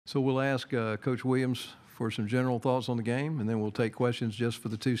So we'll ask Coach Williams for some general thoughts on the game, and then we'll take questions just for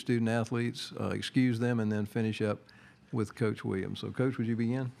the two student athletes, excuse them, and then finish up with Coach Williams. So, Coach, would you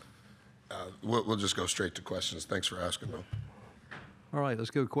begin? We'll just go straight to questions. Thanks for asking, Bill. All right,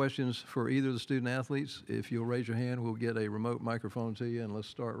 let's go questions for either of the student athletes. If you'll raise your hand, we'll get a remote microphone to you, and let's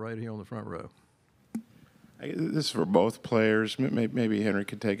start right here on the front row. This is for both players. Maybe Henry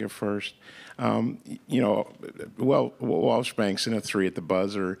could take it first. Walsh Banks in a 3 at the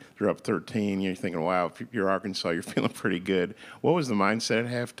buzzer. They're up 13. You're thinking, wow, if you're Arkansas, you're feeling pretty good. What was the mindset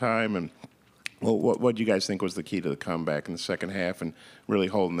at halftime? And what do you guys think was the key to the comeback in the second half and really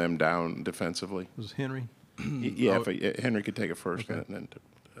holding them down defensively? Was Henry? Yeah, if Henry could take it first. Okay. And then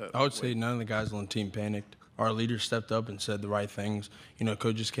I would say none of the guys on the team panicked. Our leaders stepped up and said the right things.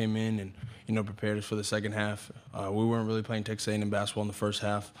 Coaches came in and, prepared us for the second half. We weren't really playing Texas A&M basketball in the first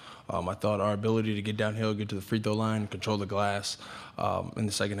half. I thought our ability to get downhill, get to the free throw line, control the glass in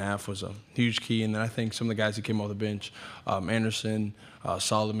the second half was a huge key. And then I think some of the guys that came off the bench, Anderson,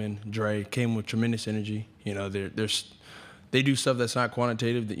 Solomon, Dre, came with tremendous energy. They do stuff that's not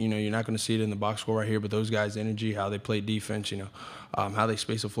quantitative. That you're not going to see it in the box score right here. But those guys' energy, how they play defense, how they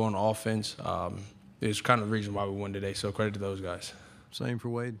space the floor on offense, is kind of the reason why we won today. So credit to those guys. Same for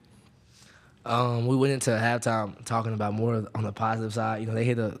Wade. We went into halftime talking about more on the positive side. They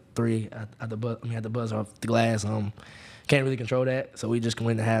hit a 3 at the buzzer off the glass. Can't really control that, so we just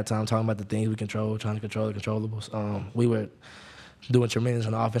went into halftime talking about the things we control, trying to control the controllables. We were doing tremendous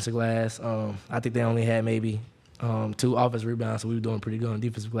on the offensive glass. I think they only had maybe 2 offensive rebounds, so we were doing pretty good on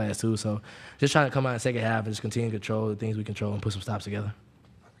defensive glass too. So just trying to come out in the second half and just continue to control the things we control and put some stops together.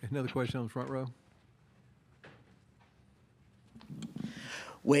 Another question on the front row.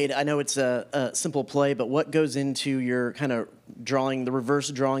 Wade, I know it's a simple play, but what goes into your kind of reverse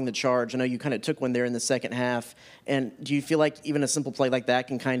drawing the charge? I know you kind of took one there in the second half. And do you feel like even a simple play like that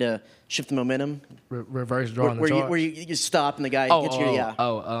can kind of shift the momentum? Reverse drawing the charge? Where you stop and the guy gets you, yeah.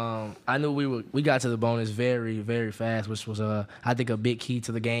 I knew we got to the bonus very, very fast, which was, I think, a big key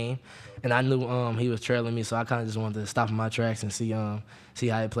to the game. And I knew he was trailing me, so I kind of just wanted to stop in my tracks and see how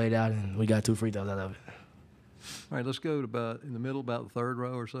it played out, and we got 2 free throws out of it. All right, let's go to about in the middle, about the third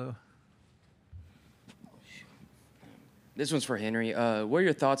row or so. This one's for Henry. What are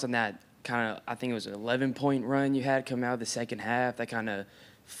your thoughts on that kind of, I think it was an 11-point run you had coming out of the second half that kind of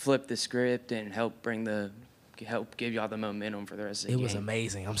flipped the script and helped give y'all the momentum for the rest of the game? It was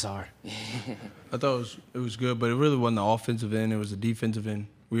amazing. I'm sorry. I thought it was good, but it really wasn't the offensive end. It was the defensive end.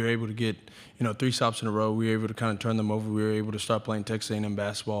 We were able to get 3 stops in a row. We were able to kind of turn them over. We were able to start playing Texas A&M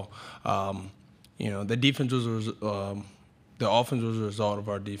basketball. The defense was the offense was a result of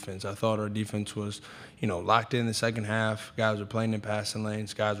our defense. I thought our defense was, locked in the second half. Guys were playing in passing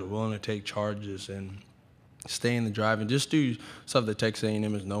lanes. Guys were willing to take charges and stay in the drive and just do stuff that Texas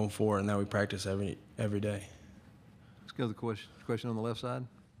A&M is known for, and that we practice every day. Let's go to the question on the left side.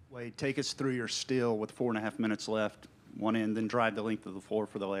 Wade, take us through your steal with 4.5 minutes left, one end, then drive the length of the floor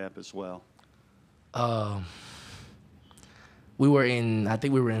for the layup as well. I think we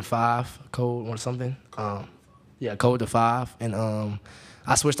were in 5, code or something. Code to 5, and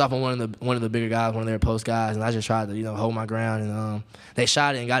I switched off on one of the bigger guys, one of their post guys, and I just tried to hold my ground, and they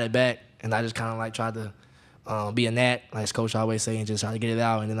shot it and got it back, and I just kind of tried to be a gnat, like his coach always say, and just try to get it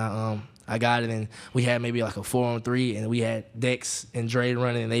out, and then I got it, and we had maybe like a 4-on-3, and we had Dex and Dre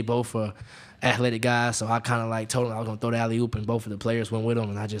running, and they both were athletic guys, so I kind of told them I was gonna throw the alley-oop, and both of the players went with them,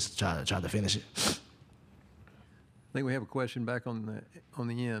 and I just tried to finish it. I think we have a question back on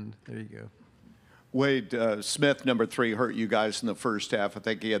the end. There you go. Wade, Smith, number 3, hurt you guys in the first half. I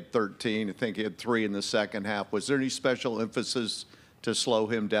think he had 13. I think he had 3 in the second half. Was there any special emphasis to slow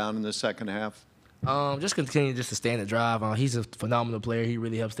him down in the second half? Just continue to stay in the drive. He's a phenomenal player. He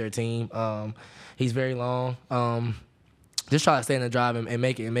really helps their team. He's very long. Just try to stay in the drive and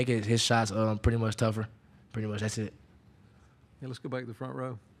make it his shots pretty much tougher. Pretty much, that's it. Yeah, let's go back to the front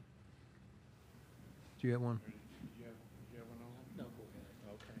row. Do you have one?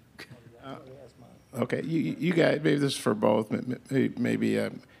 Okay, you guys, maybe this is for both. Maybe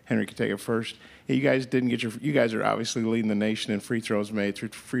Henry could take it first. You guys didn't get you guys are obviously leading the nation in free throws made, through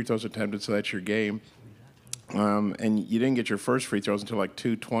free throws attempted, so that's your game. And you didn't get your first free throws until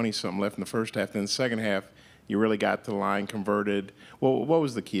 2:20 something left in the first half. Then the second half, you really got to the line, converted. Well, what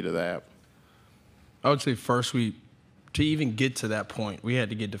was the key to that? I would say first to even get to that point, we had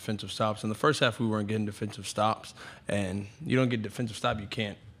to get defensive stops. In the first half, we weren't getting defensive stops, and you don't get defensive stop, you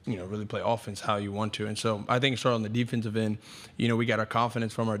can't really play offense how you want to. And so I think it started on the defensive end. We got our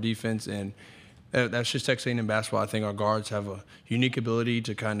confidence from our defense, and that's just Texas A&M basketball. I think our guards have a unique ability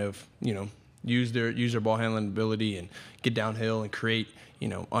to kind of, use their ball handling ability and get downhill and create,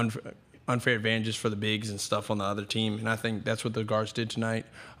 unfair advantages for the bigs and stuff on the other team. And I think that's what the guards did tonight.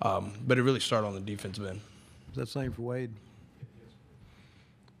 But it really started on the defensive end. Is that same for Wade?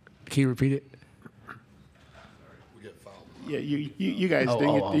 Can you repeat it? Yeah, you guys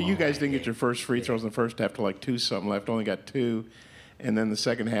didn't get your first free throws in the first half till like 2-something left. Only got 2, and then the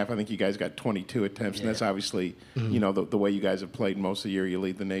second half, I think you guys got 22 attempts, and that's obviously the way you guys have played most of the year. You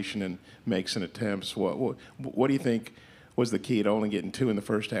lead the nation in makes and attempts. What do you think was the key to only getting 2 in the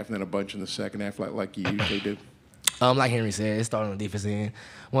first half and then a bunch in the second half, like you usually do? Like Henry said, it started on the defense end.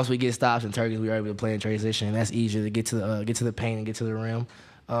 Once we get stops and turkeys, we are able to play in transition, and that's easier to get to the paint and get to the rim.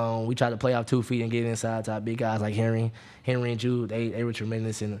 We tried to play off 2 feet and get inside to our big guys like Henry and Jude. They were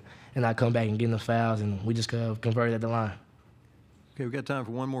tremendous, and I come back and get the fouls, and we just converted at the line. Okay, we've got time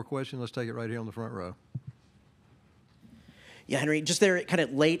for one more question. Let's take it right here on the front row. Yeah, Henry, just there kind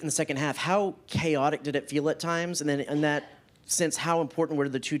of late in the second half, how chaotic did it feel at times? And then in that sense, how important were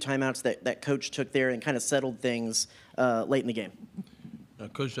the 2 timeouts that Coach took there and kind of settled things late in the game?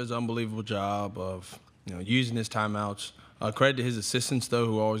 Coach does an unbelievable job of using his timeouts. Credit to his assistants, though,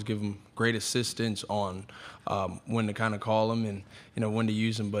 who always give him great assistance on when to kind of call him and when to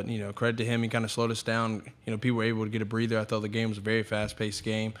use him. But credit to him, he kind of slowed us down. People were able to get a breather. I thought the game was a very fast-paced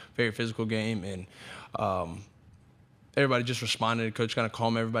game, very physical game, and everybody just responded. Coach kind of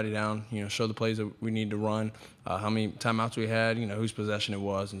calmed everybody down. Show the plays that we need to run, how many timeouts we had, whose possession it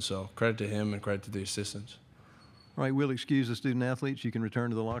was, and so credit to him and credit to the assistants. All right, we'll excuse the student athletes. You can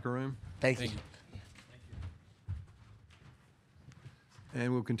return to the locker room. Thank you.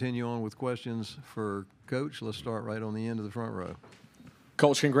 And we'll continue on with questions for Coach. Let's start right on the end of the front row.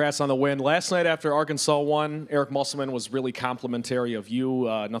 Coach, congrats on the win. Last night after Arkansas won, Eric Musselman was really complimentary of you.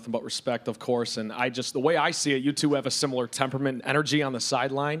 Nothing but respect, of course. And the way I see it, you two have a similar temperament and energy on the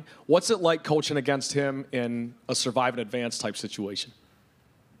sideline. What's it like coaching against him in a survive and advance type situation?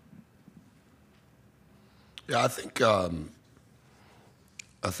 Yeah, I think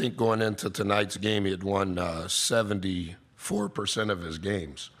going into tonight's game, he had won 74% of his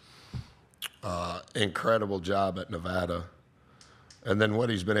games. Incredible job at Nevada. And then what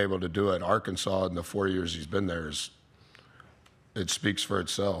he's been able to do at Arkansas in the 4 years he's been there it speaks for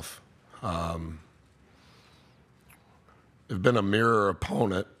itself. They've been a mirror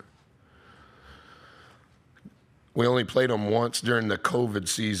opponent. We only played them once during the COVID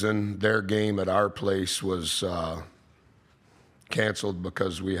season. Their game at our place was canceled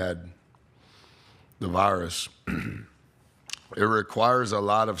because we had the virus. It requires a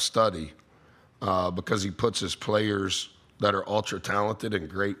lot of study because he puts his players that are ultra-talented in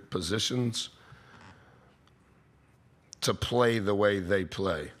great positions to play the way they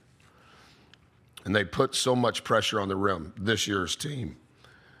play. And they put so much pressure on the rim, this year's team.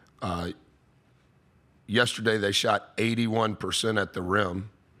 Yesterday they shot 81% at the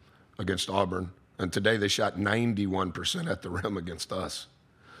rim against Auburn, and today they shot 91% at the rim against us.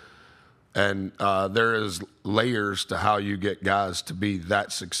 And there is layers to how you get guys to be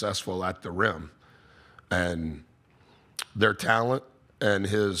that successful at the rim. And their talent and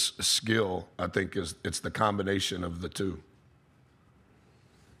his skill, I think, it's the combination of the two.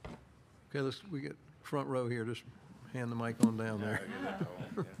 Okay, we get front row here. Just hand the mic on down there.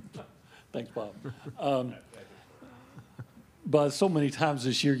 Thanks, Bob. Buzz, so many times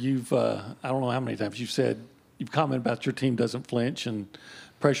this year I don't know how many times you've commented about your team doesn't flinch and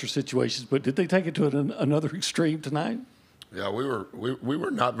pressure situations, but did they take it to another extreme tonight? Yeah, we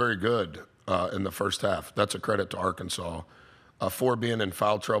were not very good in the first half. That's a credit to Arkansas. 4 being in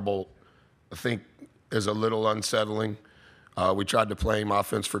foul trouble, I think, is a little unsettling. We tried to play him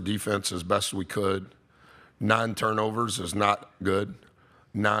offense for defense as best we could. 9 turnovers is not good.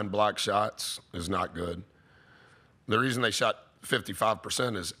 9 block shots is not good. The reason they shot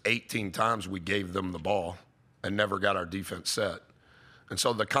 55% is 18 times we gave them the ball and never got our defense set. And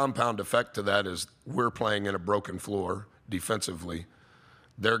so the compound effect to that is we're playing in a broken floor defensively.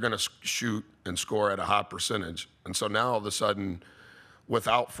 They're going to shoot and score at a high percentage. And so now all of a sudden,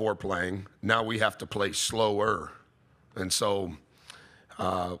 without 4 playing, now we have to play slower. And so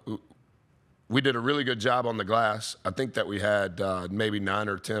we did a really good job on the glass. I think that we had maybe 9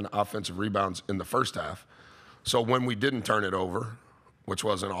 or 10 offensive rebounds in the first half. So when we didn't turn it over, which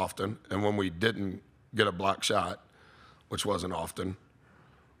wasn't often, and when we didn't get a block shot, which wasn't often,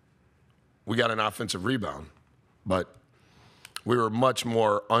 we got an offensive rebound. But we were much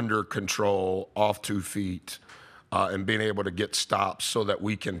more under control, off 2 feet, and being able to get stops so that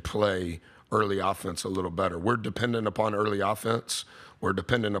we can play early offense a little better. We're dependent upon early offense. We're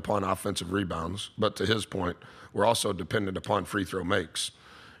dependent upon offensive rebounds. But to his point, we're also dependent upon free throw makes.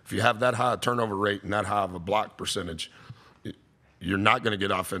 If you have that high a turnover rate and that high of a block percentage, you're not going to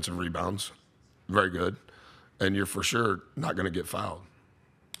get offensive rebounds. Very good. And you're for sure not going to get fouled.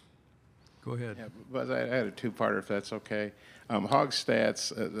 Go ahead. Yeah, Buzz, I had a two-parter, if that's okay. Hog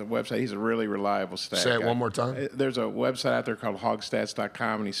Stats, the website, he's a really reliable stat Say it guy. one more time. There's a website out there called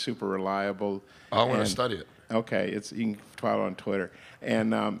hogstats.com, and he's super reliable. I want to study it. Okay, you can follow on Twitter.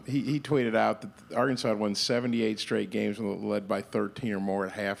 And he tweeted out that Arkansas had won 78 straight games and led by 13 or more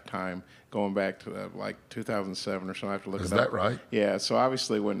at halftime, going back to like 2007 or something. I have to look Is it up. that right? Yeah. So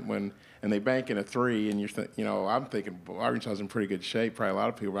obviously, when they bank in a three, and I'm thinking Arkansas's in pretty good shape. Probably a lot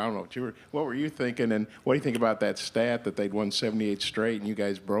of people. I don't know what were you thinking, and what do you think about that stat that they'd won 78 straight, and you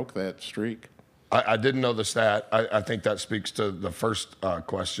guys broke that streak? I didn't know the stat. I think that speaks to the first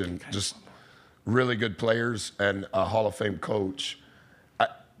question. Just really good players and a Hall of Fame coach.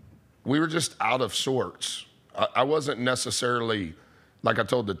 We were just out of sorts. I wasn't necessarily, like I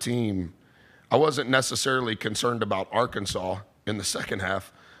told the team, I wasn't necessarily concerned about Arkansas in the second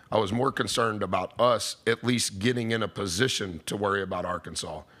half. I was more concerned about us at least getting in a position to worry about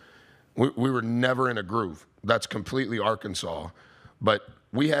Arkansas. We were never in a groove. That's completely Arkansas. But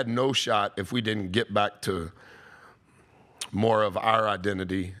we had no shot if we didn't get back to more of our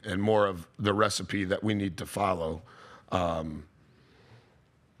identity and more of the recipe that we need to follow.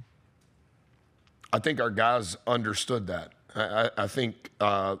 I think our guys understood that. I think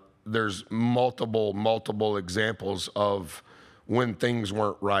there's multiple examples of when things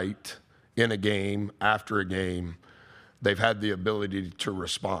weren't right in a game, after a game, they've had the ability to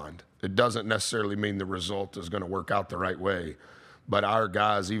respond. It doesn't necessarily mean the result is going to work out the right way, but our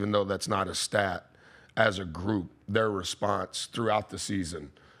guys, even though that's not a stat, as a group, their response throughout the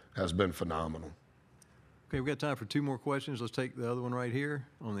season has been phenomenal. Okay, we've got time for two more questions. Let's take the other one right here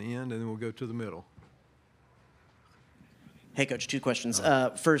on the end, and then we'll go to the middle. Hey, Coach, two questions.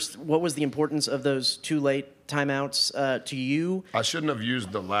 First, what was the importance of those two late timeouts to you? I shouldn't have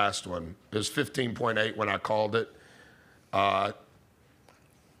used the last one. It was 15.8 when I called it. I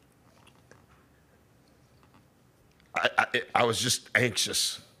was just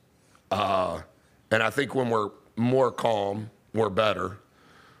anxious. And I think when we're more calm, we're better.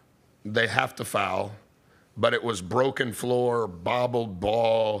 They have to foul. But it was broken floor, bobbled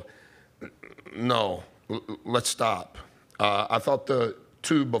ball. No, let's stop. I thought the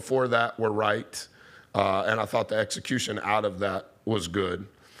two before that were right, and I thought the execution out of that was good.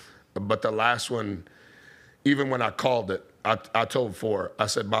 But the last one, even when I called it, I told Four, I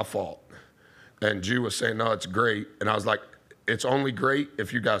said, my fault. And Jew was saying, no, it's great. And I was like, it's only great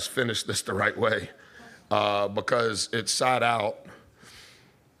if you guys finish this the right way, because it's side out,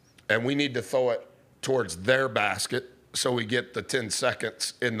 and we need to throw it towards their basket so we get the 10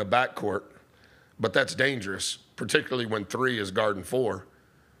 seconds in the backcourt. But that's dangerous, particularly when 3 is guarding 4.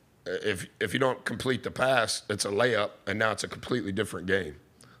 If you don't complete the pass, it's a layup, and now it's a completely different game.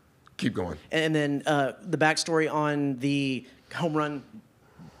 Keep going. And then the backstory on the home run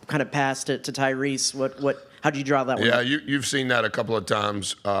kind of pass to Tyrese. How did you draw that one? Yeah, you've seen that a couple of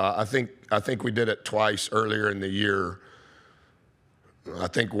times. I think we did it twice earlier in the year. I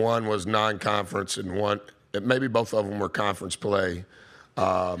think one was non-conference and one, maybe both of them were conference play.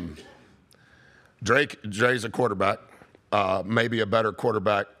 Dre's a quarterback, maybe a better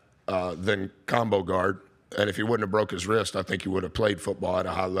quarterback than combo guard. And if he wouldn't have broke his wrist, I think he would have played football at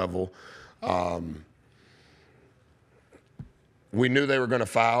a high level. We knew they were going to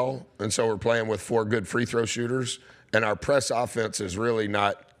foul, and so we're playing with 4 good free throw shooters. And our press offense is really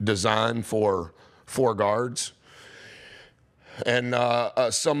not designed for 4 guards. And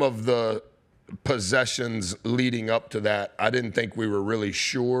some of the possessions leading up to that, I didn't think we were really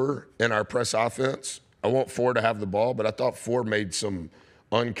sure in our press offense. I want 4 to have the ball, but I thought 4 made some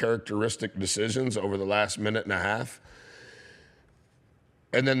uncharacteristic decisions over the last minute and a half.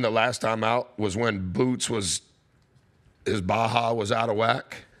 And then the last time out was when his Baja was out of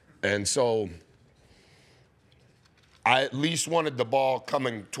whack. And so I at least wanted the ball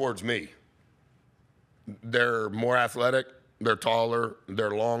coming towards me. They're more athletic, they're taller,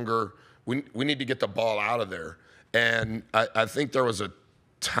 they're longer. We need to get the ball out of there. And I think there was a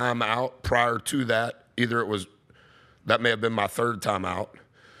timeout prior to that. That may have been my 3rd timeout.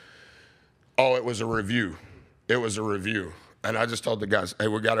 Oh, it was a review. It was a review. And I just told the guys, hey,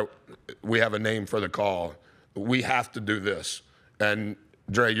 we have a name for the call. We have to do this. And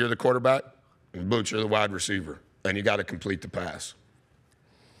Dre, you're the quarterback, and Boots, you're the wide receiver, and you got to complete the pass.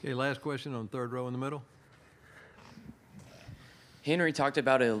 Okay, last question on 3rd row in the middle. Henry talked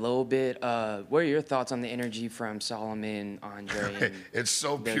about it a little bit. What are your thoughts on the energy from Solomon, Andre? And it's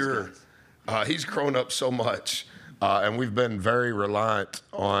so those pure. guys? He's grown up so much, and we've been very reliant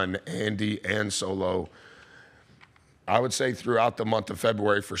on Andy and Solo. I would say throughout the month of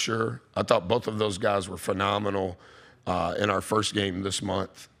February for sure. I thought both of those guys were phenomenal in our first game this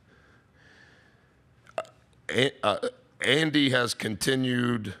month. Andy has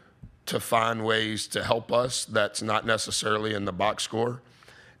continued to find ways to help us that's not necessarily in the box score,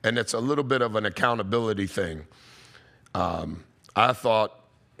 and it's a little bit of an accountability thing. I thought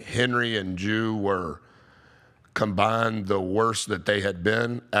Henry and Jew were combined the worst that they had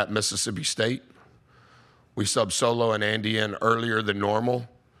been at Mississippi State. We subbed Solo and Andy in earlier than normal,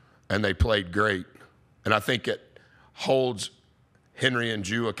 and they played great. And I think it holds Henry and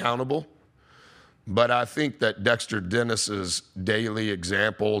Jew accountable. But I think that Dexter Dennis's daily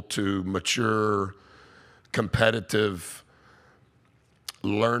example to mature, competitive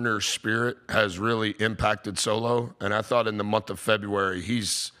learner spirit has really impacted Solo. And I thought in the month of February,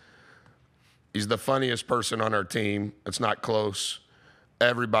 he's the funniest person on our team. It's not close.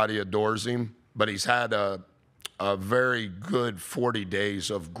 Everybody adores him. But he's had a very good 40 days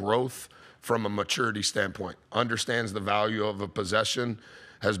of growth from a maturity standpoint. Understands the value of a possession,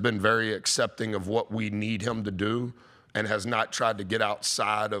 has been very accepting of what we need him to do, and has not tried to get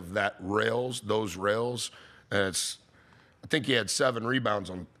outside of those rails. And I think he had 7 rebounds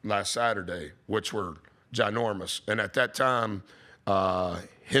on last Saturday, which were ginormous. And at that time,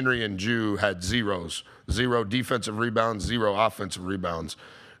 Henry and Jew had zeros. 0 defensive rebounds, 0 offensive rebounds.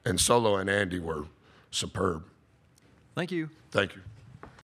 And Solo and Andy were superb. Thank you. Thank you.